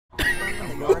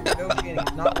I'm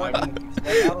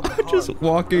just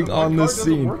walking on the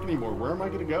scene. My car doesn't work anymore. Where am I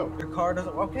gonna go? Your car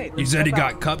doesn't. Okay. You said he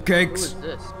got cupcakes? Who is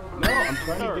this? No, I'm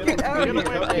trying to get out of here.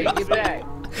 cupcakes. Get back.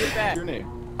 Get back. What's your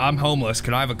name? I'm homeless.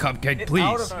 Can I have a cupcake,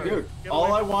 please? Dude,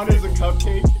 all I want is a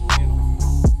cupcake.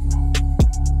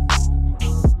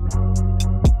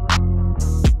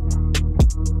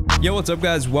 Yo, what's up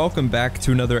guys? Welcome back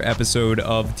to another episode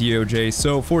of DOJ.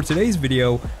 So for today's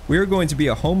video, we are going to be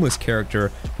a homeless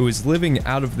character who is living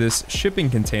out of this shipping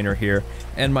container here.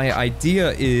 And my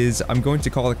idea is I'm going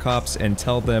to call the cops and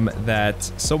tell them that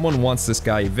someone wants this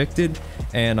guy evicted,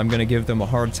 and I'm going to give them a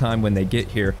hard time when they get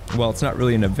here. Well, it's not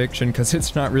really an eviction because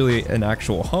it's not really an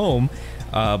actual home,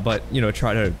 but, you know,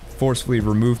 try to forcefully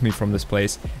remove me from this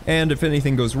place. And if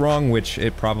anything goes wrong, which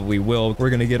it probably will, we're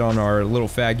gonna get on our little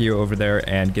Faggio over there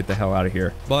and get the hell out of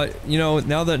here. But, you know,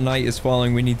 now that night is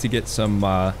falling, we need to get some,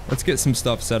 let's get some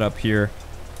stuff set up here.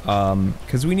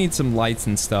 Because we need some lights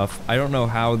and stuff. I don't know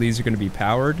how these are gonna be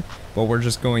powered, but we're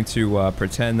just going to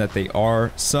pretend that they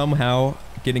are somehow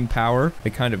getting power.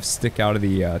 They kind of stick out of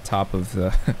the top of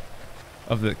the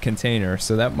of the container,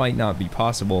 so that might not be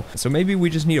possible. So maybe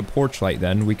we just need a porch light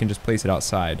then. We can just place it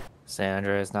outside. San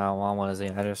Andreas 911, what is the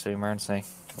address of the emergency?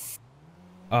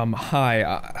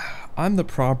 Hi, I'm the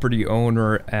property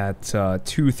owner at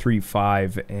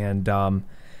 235, and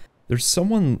there's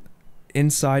someone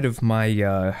inside of my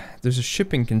there's a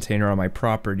shipping container on my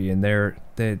property, and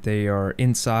they are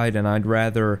inside, and I'd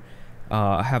rather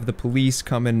have the police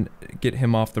come and get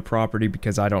him off the property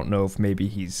because I don't know if maybe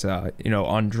he's, you know,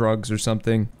 on drugs or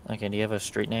something. Okay, do you have a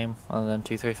street name other than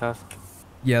 235?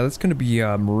 Yeah, that's gonna be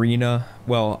Marina.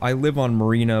 Well, I live on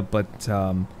Marina, but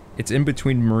it's in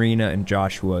between Marina and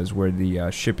Joshua is where the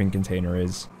shipping container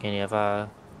is. Can you have,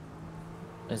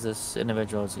 is this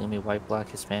individual, is he gonna be white, black,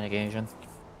 Hispanic, Asian?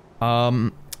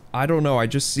 I don't know. I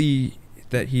just see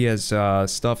that he has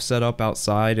stuff set up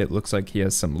outside. It looks like he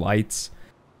has some lights.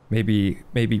 Maybe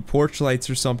porch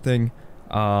lights or something.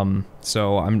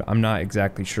 So I'm not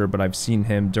exactly sure, but I've seen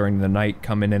him during the night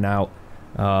come in and out,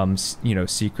 you know,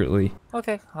 secretly.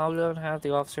 Okay, I'll go and have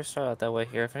the officers start out that way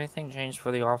here. If anything changed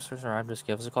for the officers, or just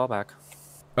give us a call back.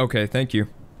 Okay, thank you.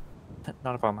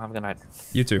 Not a problem. Have a good night.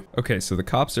 You too. Okay, so the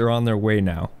cops are on their way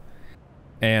now,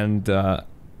 and I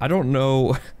don't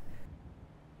know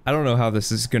how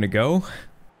this is gonna go.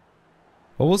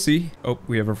 Well, we'll see. Oh,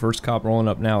 we have our first cop rolling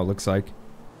up now, it looks like.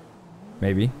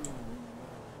 Maybe.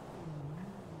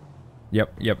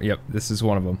 Yep. This is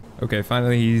one of them. Okay,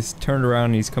 finally he's turned around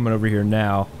and he's coming over here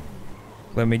now.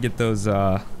 Let me get those,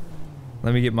 let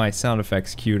me get my sound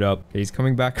effects queued up. Okay, he's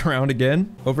coming back around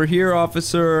again. Over here,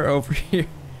 officer, over here.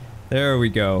 There we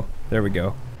go. There we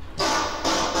go.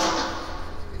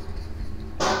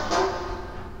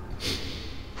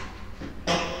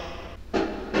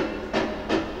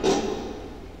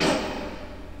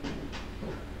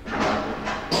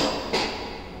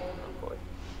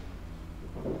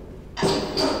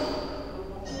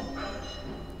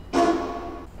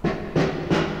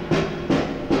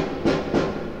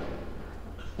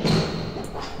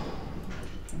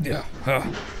 Yeah.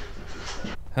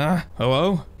 Huh?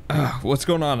 Hello? What's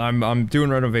going on? I'm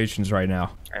doing renovations right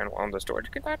now. And on the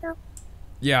storage container?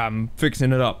 Yeah, I'm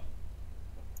fixing it up.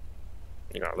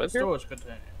 You gonna live here? Storage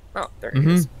container. Oh, there it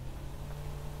is.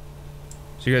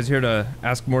 So you guys here to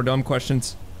ask more dumb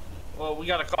questions? Well, we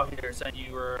got a call here saying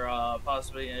you were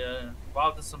possibly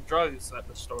involved in some drugs at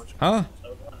the storage Huh? container. So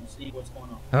we want to see what's going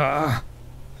on.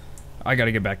 I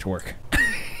gotta get back to work.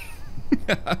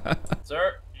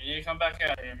 Sir, you need to come back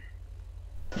out here.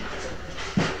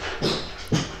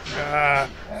 Sir?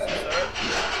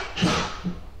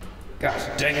 Gosh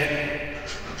dang it.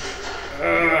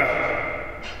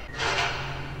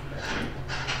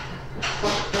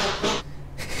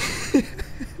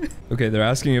 Okay, they're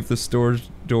asking if the storage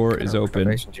door is open.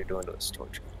 Renovations you're doing to the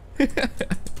storage.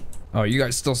 Oh, you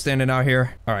guys still standing out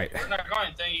here? Alright. We're not going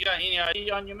anything. You got any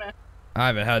ID on you, man? I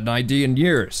haven't had an ID in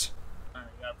years. Alright,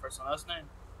 you got a first and last name?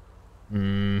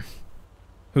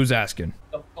 Who's asking?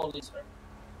 The police, sir.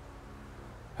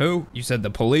 Who? You said the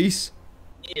police?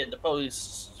 Yeah, the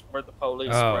police. We're the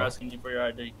police. Oh. We're asking you for your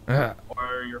ID.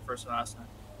 Or your first and last name.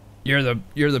 You're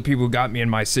the people who got me in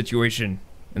my situation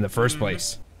in the first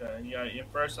place. Okay, you got your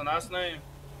first and last name?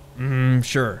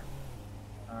 Sure.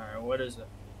 Alright, what is it?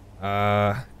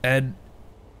 Eden.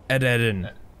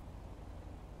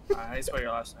 Alright, how you spell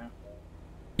your last name?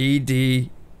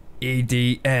 E-D-E-D-N.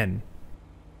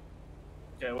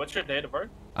 Okay, what's your date of birth?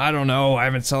 I don't know. I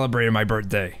haven't celebrated my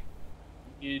birthday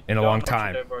You in a don't long know what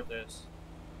time. your date of birth is.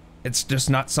 It's just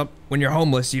not something. When you're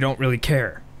homeless, you don't really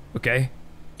care. Okay?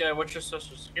 Okay, what's your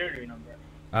social security number?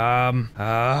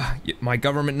 My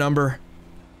government number.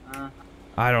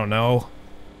 I don't know.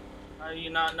 How do you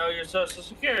not know your social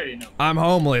security number? I'm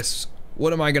homeless.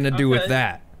 What am I gonna do with Okay.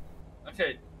 that?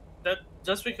 Okay, that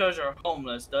just because you're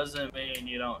homeless doesn't mean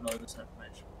you don't know this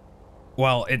information.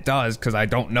 Well, it does, because I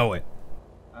don't know it.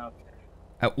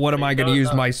 Okay. What am So I you gonna don't use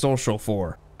know- my social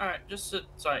for? Alright, just sit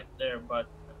tight there, bud.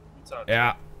 It's okay.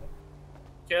 Yeah.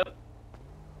 Kid,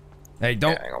 Hey,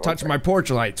 don't hang on one touch my porch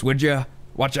lights, would ya?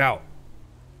 Watch out.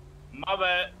 my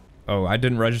bad. Oh, I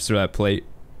didn't register that plate.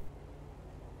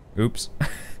 Oops.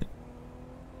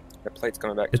 The plate's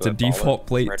coming back. It's to a default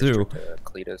plate, too. registered to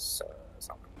Cletus,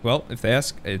 something. Well, if they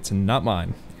ask, it's not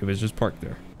mine. It was just parked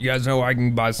there. You guys know I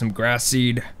can buy some grass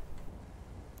seed?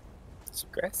 Some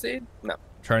grass seed? No.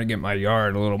 Trying to get my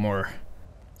yard a little more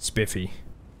spiffy.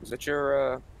 Is that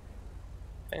your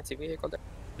fancy vehicle there?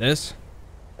 This?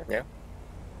 Yeah.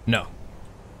 No,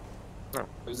 No.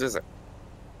 Whose is it?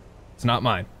 it's not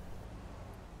mine.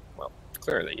 Well,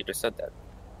 clearly you just said that.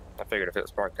 I figured if it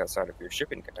was parked outside of your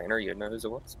shipping container, you'd know whose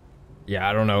it was. Yeah,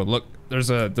 I don't know. Look, there's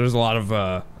a lot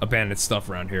of abandoned stuff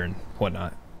around here and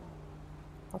whatnot.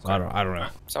 So I don't know.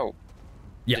 So,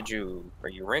 Yeah. were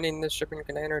you renting this shipping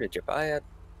container? Did you buy it?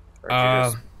 Or did you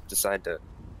just decide to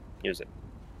use it?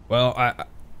 Well, I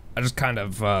just kind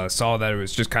of saw that it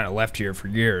was just kind of left here for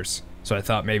years, so I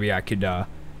thought maybe I could,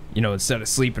 you know, instead of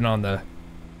sleeping on the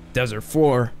desert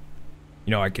floor,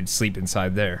 you know, I could sleep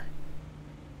inside there.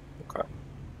 Okay.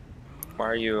 Why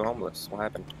are you homeless? What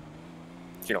happened?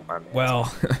 If you don't mind me.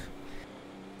 Well,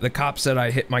 the cop said I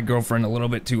hit my girlfriend a little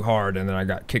bit too hard, and then I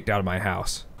got kicked out of my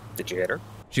house. Did you hit her?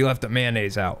 She left the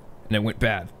mayonnaise out, and it went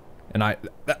bad, and I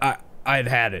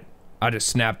had it. I just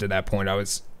snapped at that point. I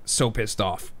was so pissed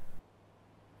off.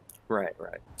 Right.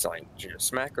 So, like, did you just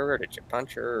smack her, or did you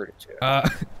punch her, or did you...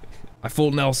 I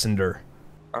full Nelsoned her.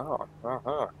 Oh,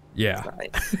 uh-huh. Yeah,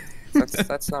 Nice.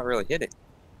 That's not really hitting.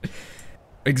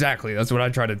 exactly. That's what I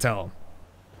tried to tell him.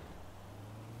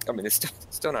 I mean, it's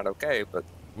still not okay, but...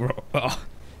 Well,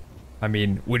 I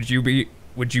mean, would you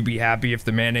be happy if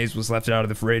the mayonnaise was left out of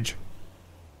the fridge?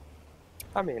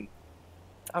 I mean,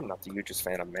 I'm not the hugest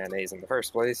fan of mayonnaise in the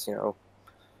first place, you know.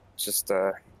 It's just,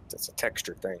 it's a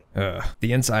texture thing.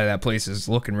 The inside of that place is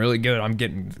looking really good. I'm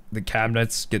getting the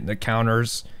cabinets, getting the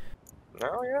counters.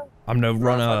 Oh, yeah? I'm gonna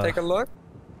run I'll take a look.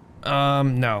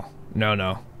 no.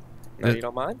 No, you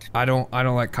don't mind? I don't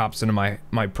like cops into my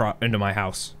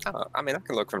house. Oh, I mean, I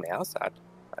can look from the outside.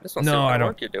 I just want to see No, what I kind of don't.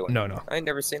 work you're doing. No. I ain't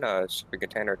never seen a shipping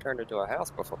container turned into a house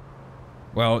before.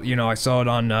 Well, you know, I saw it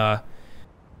on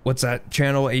what's that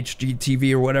channel,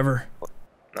 HGTV or whatever.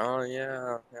 Oh,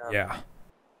 yeah. Yeah.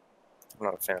 I'm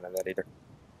not a fan of that either.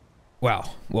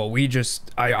 Wow. Well,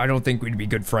 I don't think we'd be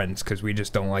good friends because we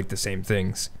just don't like the same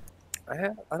things.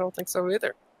 I don't think so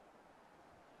either.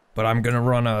 But I'm gonna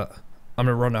run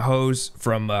a hose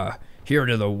from here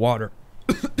to the water.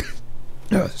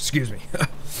 Excuse me.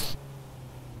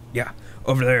 Yeah,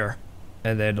 over there,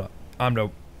 and then I'm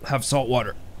gonna have salt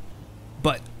water.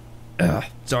 But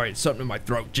sorry, it's something in my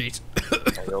throat. Jeez.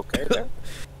 Are you okay there?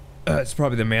 It's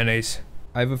probably the mayonnaise.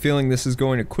 I have a feeling this is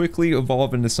going to quickly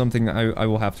evolve into something I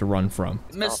will have to run from.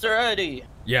 Mr. Eddie,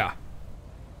 Yeah.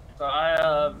 so I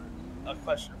have a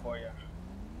question for you.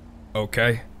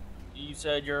 Okay. You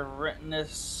said you're renting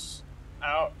this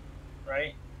out,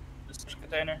 right? This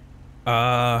container?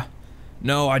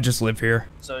 No, I just live here.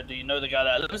 So do you know the guy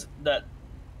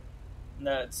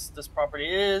that's this property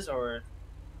is, or?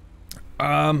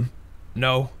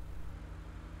 No.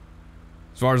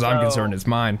 As far as I'm So- concerned, it's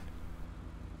mine.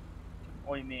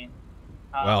 What do you mean?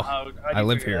 Well, how do I you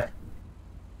live figure here.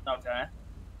 that? Okay.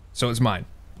 So it's mine.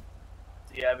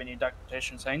 Do you have any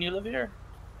documentation saying you live here?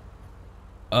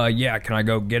 Yeah, can I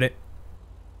go get it?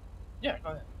 Yeah, go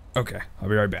ahead. Okay, I'll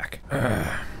be right back.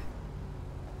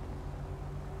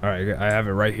 Alright, I have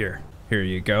it right here. Here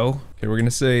you go. Okay, we're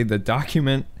gonna say the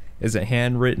document is a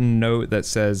handwritten note that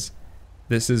says,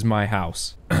 "This is my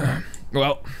house."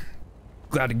 Well,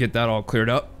 glad to get that all cleared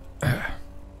up.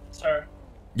 Sir,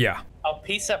 Yeah. a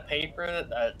piece of paper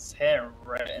that's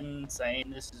handwritten saying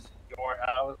this is your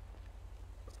house,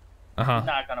 Uh-huh.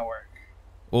 not gonna work.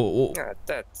 Well, Yeah,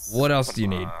 that's... what else do you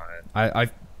come need? on.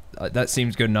 That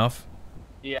seems good enough.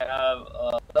 You have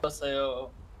a bill of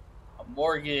sale, a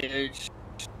mortgage,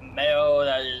 mail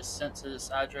that is sent to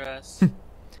this address.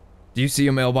 Do you see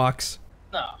a mailbox?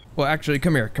 No. Well, actually,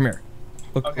 come here.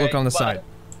 Look Okay, on the but side.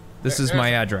 This is there's- my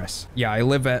address. Yeah, I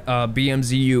live at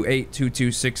BMZU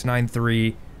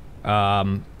 822693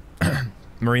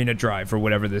 Marina Drive or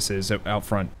whatever this is out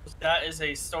front. That is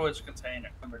a storage container.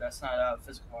 Remember, that's not a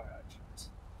physical address.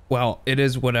 Well, it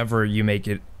is whatever you make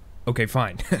it. Okay,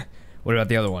 fine. What about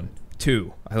the other one?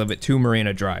 2. I live at 2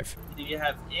 Marina Drive. Do you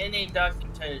have any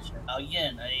documentation?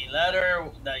 Again, a letter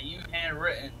that you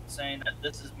handwritten saying that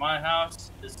this is my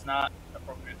house is not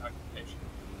appropriate documentation.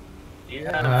 Do you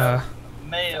have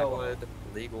mail, Valid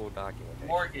legal documentation.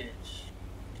 mortgage,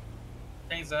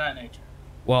 things of that nature?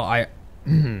 Well,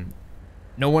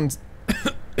 no one's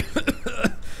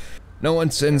no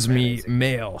one sends me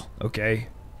mail, okay?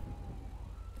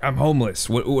 I'm homeless.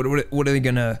 What are they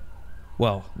gonna?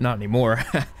 Well, not anymore,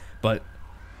 but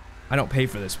I don't pay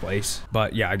for this place.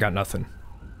 But yeah, I got nothing.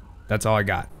 That's all I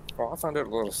got. Well, I found it a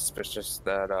little suspicious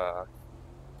that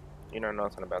you know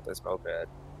nothing about this moped,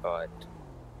 but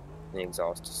the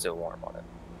exhaust is still warm on it.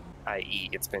 I.e.,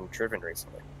 it's been driven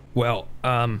recently. Well,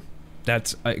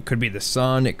 that's it could be the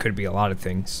sun. It could be a lot of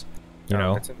things. You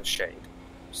know. It's in the shade.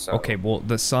 So Okay, well,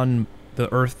 the sun,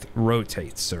 the Earth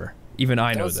rotates, sir. Even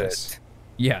I know does this. it?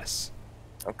 Yes.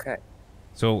 Okay.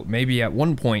 So maybe at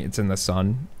one point it's in the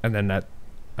sun, and then at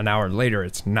an hour later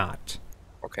it's not.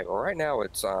 Okay. Well, right now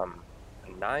it's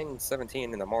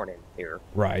 9:17 in the morning here.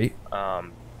 Right.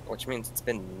 Which means it's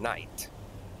been night.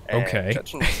 And Okay.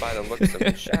 judging by the looks of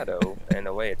the shadow and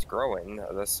the way it's growing,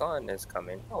 the sun is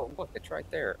coming. Oh, look, it's right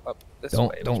there, up this way.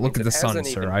 which Don't look means at the it sun, hasn't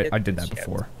sir. even I hit did that this yet.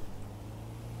 before.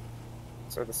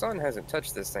 So the sun hasn't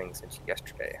touched this thing since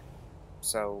yesterday.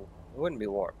 So it wouldn't be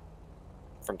warm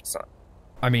from the sun.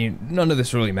 I mean, none of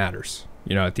this really matters.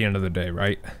 You know, at the end of the day,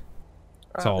 right?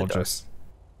 It's all It does. just.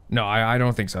 No, I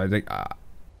don't think so. I think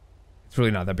it's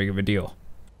really not that big of a deal.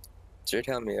 So you're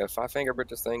telling me if I fingerprint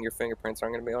this thing, your fingerprints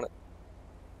aren't going to be on it?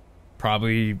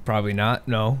 Probably not.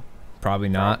 No, probably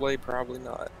not. Probably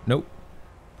not. Nope,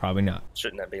 probably not.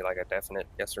 Shouldn't that be like a definite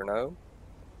yes or no?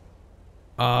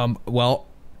 Well,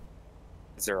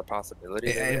 Is there a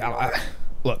possibility? that you're not?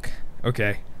 look.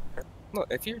 Okay. Look,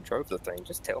 if you drove the thing,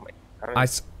 just tell me.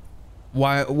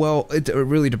 Why? Well, it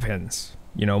really depends.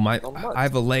 You know, On what? I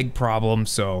have a leg problem,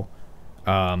 so,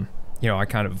 you know, I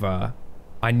kind of,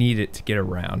 I need it to get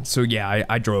around. So yeah,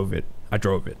 I drove it.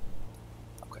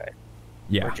 Okay.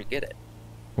 Yeah. Where'd you get it?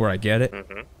 Where I get it?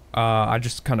 Mm-hmm. I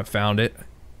just kind of found it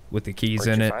with the keys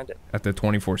Where'd in you it find it? at the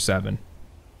 24/7.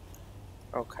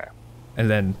 Okay. And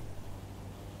then,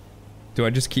 do I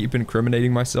just keep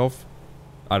incriminating myself?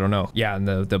 I don't know. Yeah, and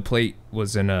the plate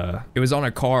was in it was on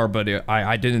a car, but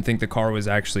I didn't think the car was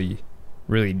actually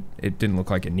really, it didn't look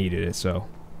like it needed it, so,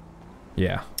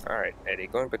 yeah. All right, Eddie,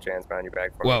 go and put your hands behind your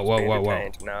back. Whoa, whoa, whoa,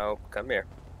 whoa. No, come here.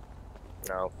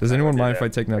 No. Does I'm anyone gonna do mind if that. I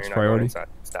take No, next you're not going priority? inside.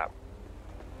 Stop.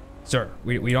 Sir,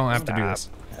 we don't have to do this.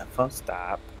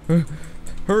 Stop.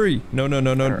 Hurry! No,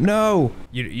 no!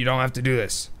 You don't have to do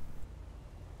this.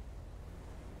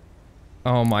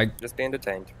 Oh my, Just being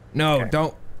detained. no, Okay.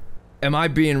 don't. Am I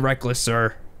being reckless,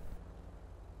 sir?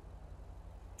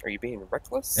 Are you being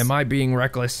reckless? Am I being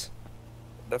reckless?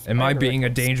 That's Am I kinda being a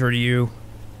reckless. danger to you?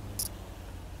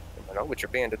 I know, but you're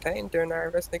being detained during our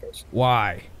investigation.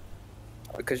 Why?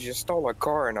 Because you stole a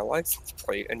car and a license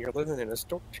plate and you're living in a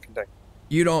storage container.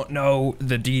 You don't know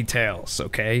the details,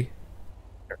 okay?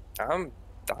 I'm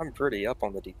pretty up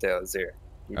on the details here.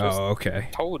 You just Oh, okay.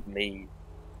 told me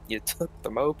you took the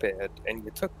moped and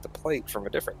you took the plate from a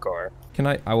different car. Can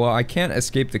I? Well, I can't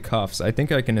escape the cuffs. I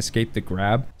think I can escape the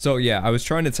grab. So yeah, I was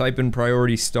trying to type in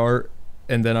priority start,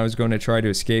 and then I was going to try to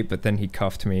escape, but then he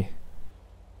cuffed me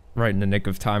right in the nick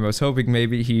of time. I was hoping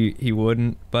maybe he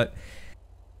wouldn't, but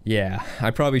yeah,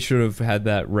 I probably should have had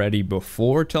that ready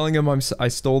before telling him I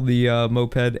stole the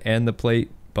moped and the plate,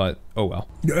 but oh well.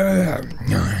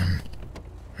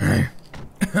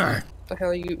 What the hell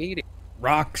are you eating?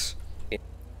 Rocks.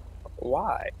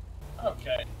 Why?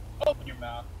 Okay, open your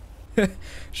mouth.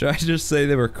 Should I just say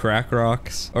they were crack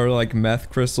rocks or like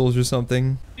meth crystals or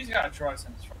something? He's got drugs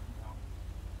in his fucking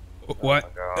mouth.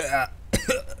 What?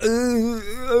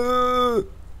 Oh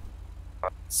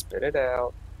Spit it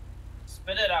out.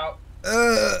 Spit it out.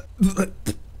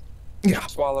 Yeah.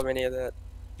 Swallow any of that?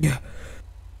 Yeah.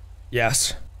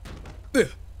 Yes.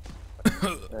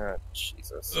 Oh,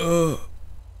 Jesus.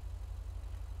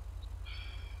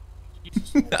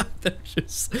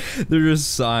 they're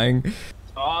just sighing.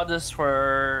 All this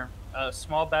for a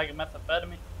small bag of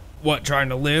methamphetamine? What, trying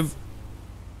to live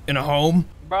in a home?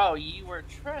 Bro, you were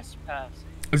trespassing.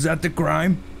 Is that the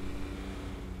crime?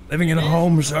 Living in a This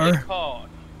home, is what sir? it's called.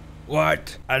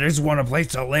 What? I just want a place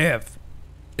to live.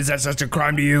 Is that such a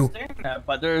crime to you? Understand that,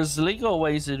 but there's legal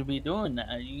ways to be doing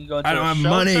that. You can go to I don't a have shelter.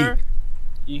 money.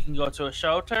 You can go to a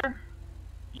shelter.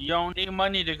 You don't need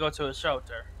money to go to a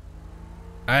shelter.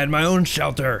 I had my own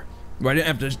shelter where I didn't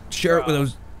have to share it with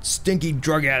those stinky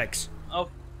drug addicts. Oh,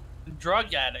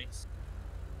 drug addicts.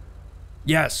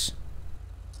 Yes.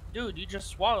 Dude, you just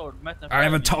swallowed methamphetamine. I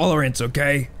have a tolerance,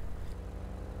 okay?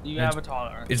 You have a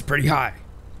tolerance. It's pretty high.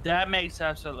 That makes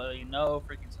absolutely no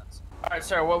freaking sense. Alright,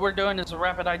 sir, what we're doing is a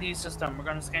rapid ID system. We're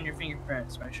gonna scan your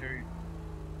fingerprints, make sure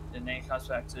the name comes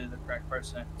back to the correct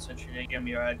person, since you didn't give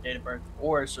me your date of birth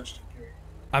or social security.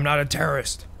 I'm not a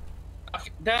terrorist. Okay,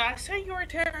 did I say you were a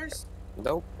terrorist?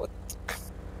 Nope. What?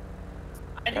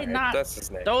 I did Alright, not. That's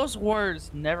his name. Those words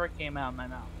never came out of my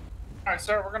mouth. Alright,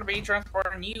 sir, we're gonna be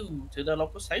transporting you to the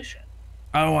local station.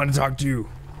 I don't want to talk to you.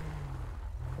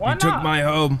 Why You took not? my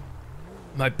home,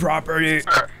 my property.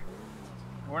 Sir,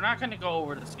 we're not gonna go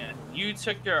over this again. You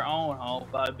took your own home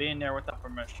by being there without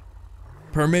permission.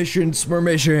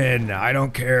 Permission. I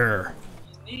don't care.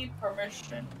 You need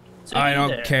permission to I be don't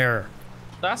there. care.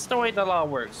 That's the way the law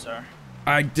works, sir.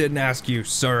 I didn't ask you,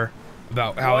 sir,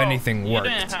 about how Well, anything you worked.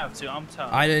 didn't have to, I'm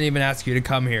telling you. I didn't even ask you to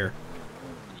come here.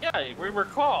 Yeah, we were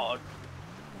called.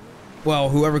 Well,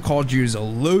 whoever called you is a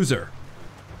loser.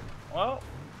 Well,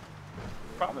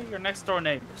 probably your next door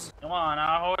neighbors. Come on,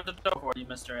 I'll hold the door for you,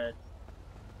 Mr. Ed.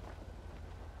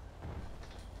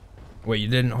 Wait, you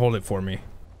didn't hold it for me.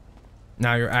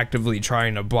 Now you're actively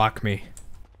trying to block me.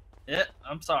 Yeah,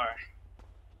 I'm sorry.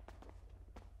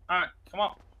 Alright, come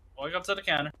on. Walk up to the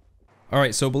counter.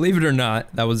 Alright, so believe it or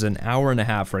not, that was an hour and a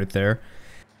half right there.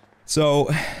 So,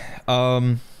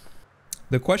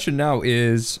 the question now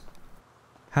is,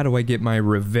 how do I get my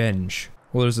revenge?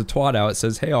 Well, there's a twat out. It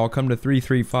says, hey, I'll come to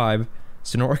 335.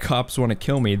 Sonora cops want to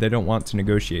kill me. They don't want to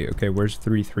negotiate. Okay, where's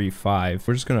 335?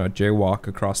 We're just gonna jaywalk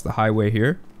across the highway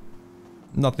here.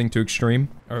 Nothing too extreme.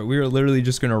 Alright, we are literally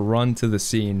just gonna run to the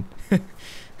scene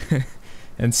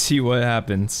and see what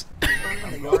happens.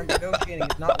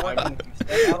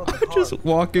 Just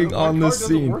walking on the My car doesn't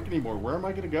scene. work anymore. Where am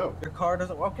I gonna go? Your car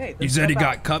doesn't. Okay. You said he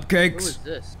got cupcakes?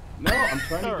 this? No, I'm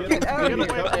trying to Get out of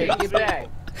here! Hey, get back!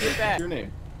 Get What's back! your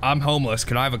name? I'm homeless.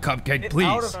 Can I have a cupcake, Get please?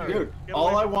 out of here. Dude,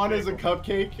 all I want is a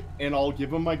cupcake, and I'll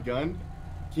give them my gun.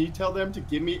 Can you tell them to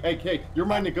give me? Hey, you're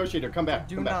my negotiator. Come back.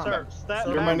 Do Come back. not. Step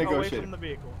You're back my away negotiator. from the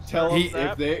vehicle. Tell them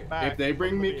Step if back they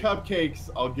bring from me the vehicle. cupcakes,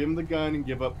 I'll give them the gun and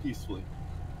give up peacefully.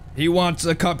 He wants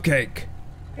a cupcake.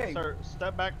 Okay. Sir,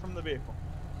 step back from the vehicle.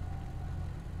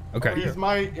 Okay. He's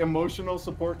my emotional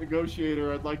support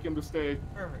negotiator. I'd like him to stay.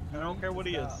 Perfect. I don't care what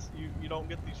he is. You don't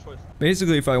get these choices.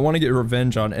 Basically, if I want to get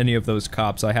revenge on any of those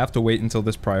cops, I have to wait until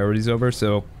this priority's over,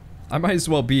 so I might as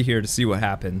well be here to see what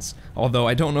happens. Although,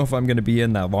 I don't know if I'm going to be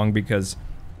in that long because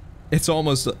it's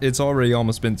already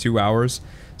almost been 2 hours.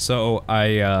 So,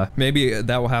 maybe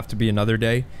that will have to be another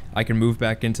day. I can move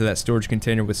back into that storage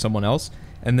container with someone else,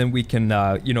 and then we can,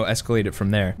 you know, escalate it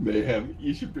from there. Mayhem,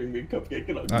 you should bring me a cupcake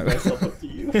and I'll give Alright. myself up to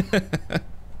you.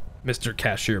 Mr.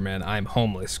 Cashier, man, I'm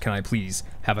homeless. Can I please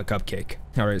have a cupcake?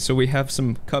 Alright, so we have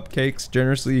some cupcakes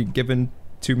generously given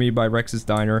to me by Rex's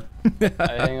Diner. Hey,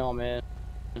 hang on, man.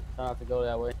 Try not to go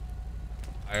that way.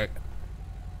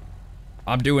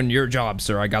 I'm doing your job,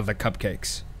 sir. I got the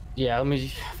cupcakes. Yeah, let me,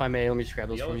 if I may, let me just grab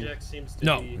those from you. Seems to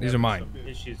No, be these are having mine. some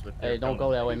issues with Hey, don't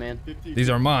go that way, man. These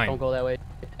are Don't mine. go that way.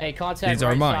 Hey, contact These are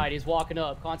right mine. side. He's walking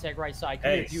up. Contact right side.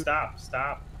 Come Hey, here,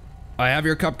 stop. I have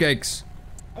your cupcakes.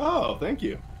 Oh, thank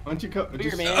you. Why don't you Come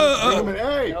here, man. Wait a minute,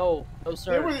 hey! No,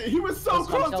 sir. He was so That's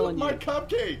what I'm close with telling my you.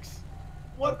 cupcakes!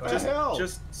 What the hell?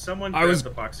 Just someone I grab was the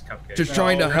box of cupcakes. Just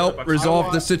trying to No, help I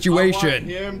resolve the I situation. want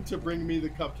him to bring me the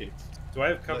cupcakes. Do I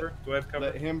have cover?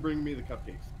 Let him bring me the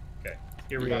cupcakes. Okay.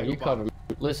 Here we Yeah, go. you cover me.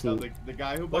 Listen, The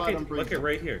guy who Look bought them at brings them.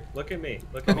 right here. Look at me.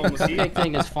 Look the at me. You see, cupcake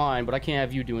thing is fine, but I can't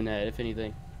have you doing that, if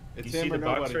anything. It's you see him or the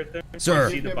box nobody. right there? Sir. You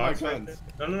see the Give him my box right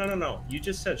there? guns. No. You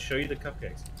just said show you the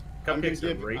cupcakes. I'm gonna Cupcakes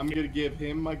are right I'm here. gonna give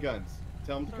him my guns.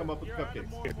 Tell him to come up with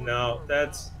cupcakes. No,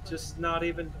 that's just not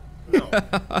even. No.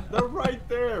 They're right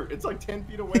there. It's like 10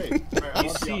 feet away. Alright, I'll You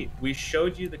help see, we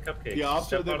showed you the cupcakes. The officer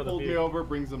Step out that of the pulled me vehicle. over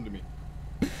brings them to me.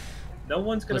 No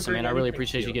one's gonna Listen, bring man, I really anything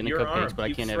appreciate to you getting the You're cupcakes, armed. but I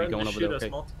You've can't have you threatened going to over shoot there, us okay?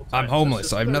 multiple I'm times. homeless.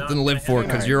 That's I have just nothing to not live gonna for happen.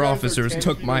 because You your guys are officers 10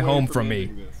 took feet my away home from from me.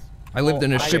 ending this. I lived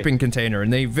in a Well, shipping container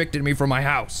and they evicted me from my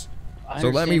house. I So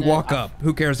let me understand that. walk up.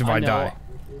 Who cares if I know. die?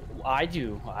 I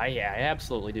do. Yeah, I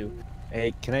absolutely do.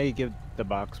 Hey, can I give the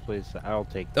box, please? I'll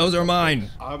take Those are mine.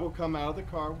 I will come out of the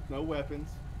car with no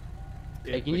weapons.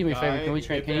 Hey, If can you the do me a favor? guy-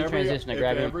 Can you if transition to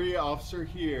grab If him? every officer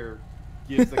here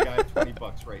gives the guy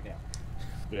 $20 right now.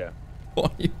 Yeah.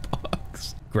 20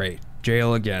 bucks. Great.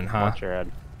 Jail again, huh? Watch your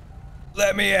head.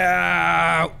 Let me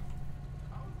out.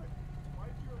 Why'd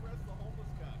you arrest the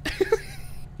homeless guy?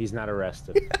 He's not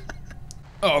arrested.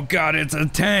 Oh god, it's a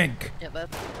tank. Yeah,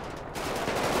 that's...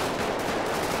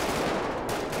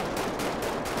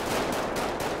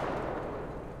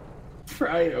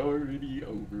 Priority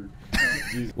over.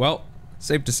 Well,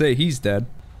 safe to say he's dead.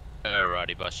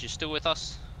 Alrighty, boss. You still with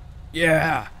us?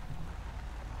 Yeah.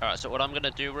 Alright, so what I'm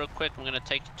gonna do real quick, I'm gonna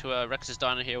take you to Rex's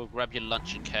Diner here, we'll grab your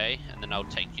lunch, okay? And then I'll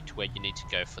take you to where you need to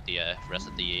go for the rest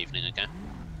of the evening, okay?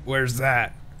 Where's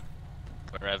that?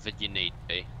 Wherever you need to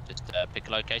be. Just pick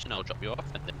a location, I'll drop you off,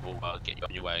 and then we'll get you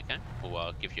on your way, okay?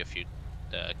 We'll give you a few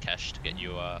cash to get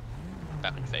you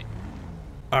back on your feet.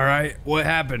 Alright, what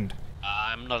happened?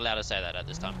 I'm not allowed to say that at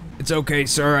this time. It's okay,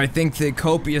 sir. I think the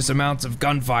copious amounts of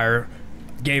gunfire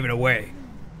gave it away.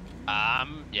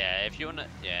 Yeah, if you wanna,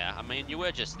 yeah, I mean, you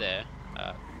were just there,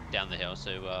 down the hill,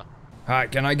 so, Hi,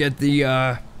 can I get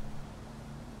the,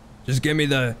 just give me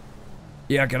the,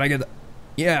 yeah, can I get the,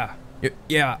 yeah,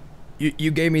 yeah,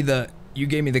 you gave me the,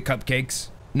 cupcakes.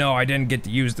 No, I didn't get to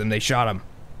use them, they shot them.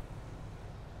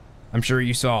 I'm sure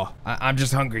you saw. I'm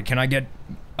just hungry. Can I get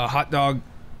a hot dog,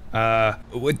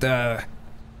 with the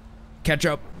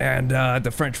ketchup and,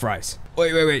 the french fries?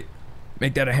 Wait.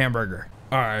 Make that a hamburger.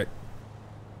 Alright.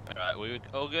 Alright, we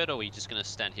all good, or are we just gonna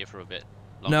stand here for a bit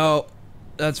longer? No,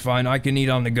 that's fine. I can eat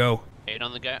on the go. Eat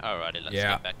on the go? Alrighty, let's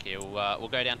get back here. We'll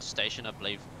go down to station. I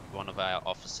believe one of our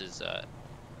officers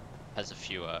has a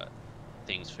few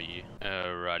things for you.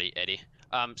 Alrighty, Eddie.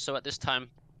 So at this time,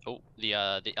 the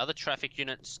other traffic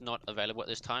unit's not available at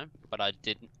this time, but I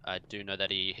do know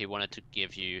that he wanted to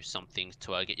give you something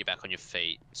to get you back on your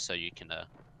feet, so you can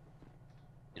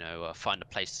you know, find a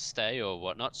place to stay or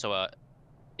whatnot. So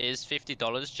is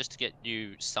 $50 just to get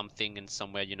you something and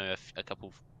somewhere, you know, a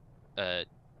couple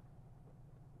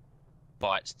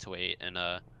bites to eat and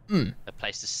a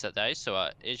place to stay. So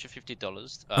here's your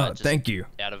 $50. Thank you.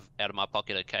 Out of my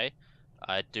pocket, okay.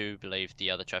 I do believe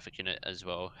the other traffic unit as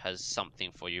well has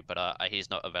something for you, but he's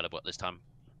not available at this time.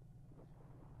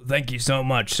 Thank you so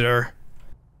much, sir.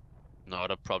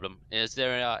 Not a problem. Is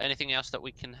there anything else that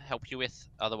we can help you with?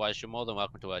 Otherwise, you're more than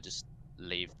welcome to just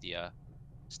leave the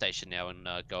station now and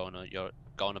go on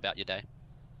about your day.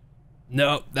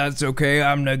 No, that's okay.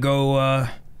 I'm gonna go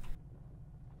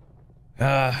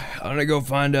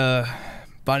find a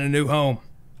new home.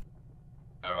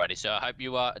 Alrighty, so I hope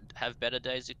you have better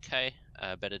days, okay?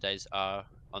 Better days are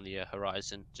on the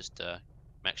horizon. Just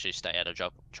make sure you stay out of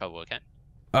trouble, okay?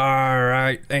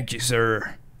 Alright, thank you,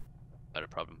 sir. Not a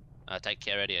problem. Take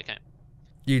care, Eddie, okay?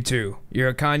 You too. You're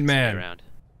a kind man. See you around.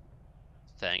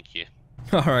 Thank you.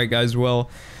 Alright, guys,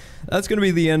 well, that's gonna be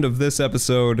the end of this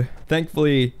episode.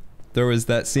 Thankfully, there was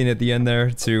that scene at the end there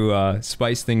to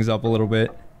spice things up a little bit.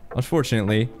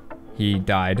 Unfortunately, he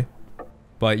died.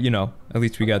 But, you know, at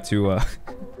least we got to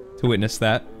witness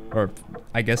that. Or,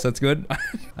 I guess that's good.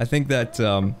 I think that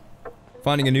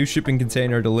finding a new shipping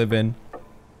container to live in,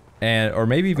 or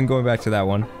maybe even going back to that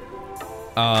one,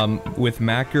 with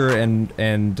Macker and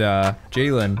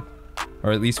Jalen,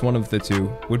 or at least one of the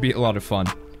two, would be a lot of fun.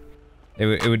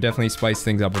 It would definitely spice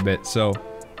things up a bit, so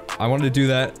I wanted to do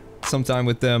that sometime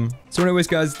with them. So anyways,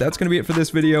 guys, that's gonna be it for this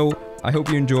video. I hope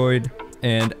you enjoyed,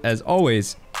 and as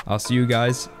always, I'll see you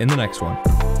guys in the next one.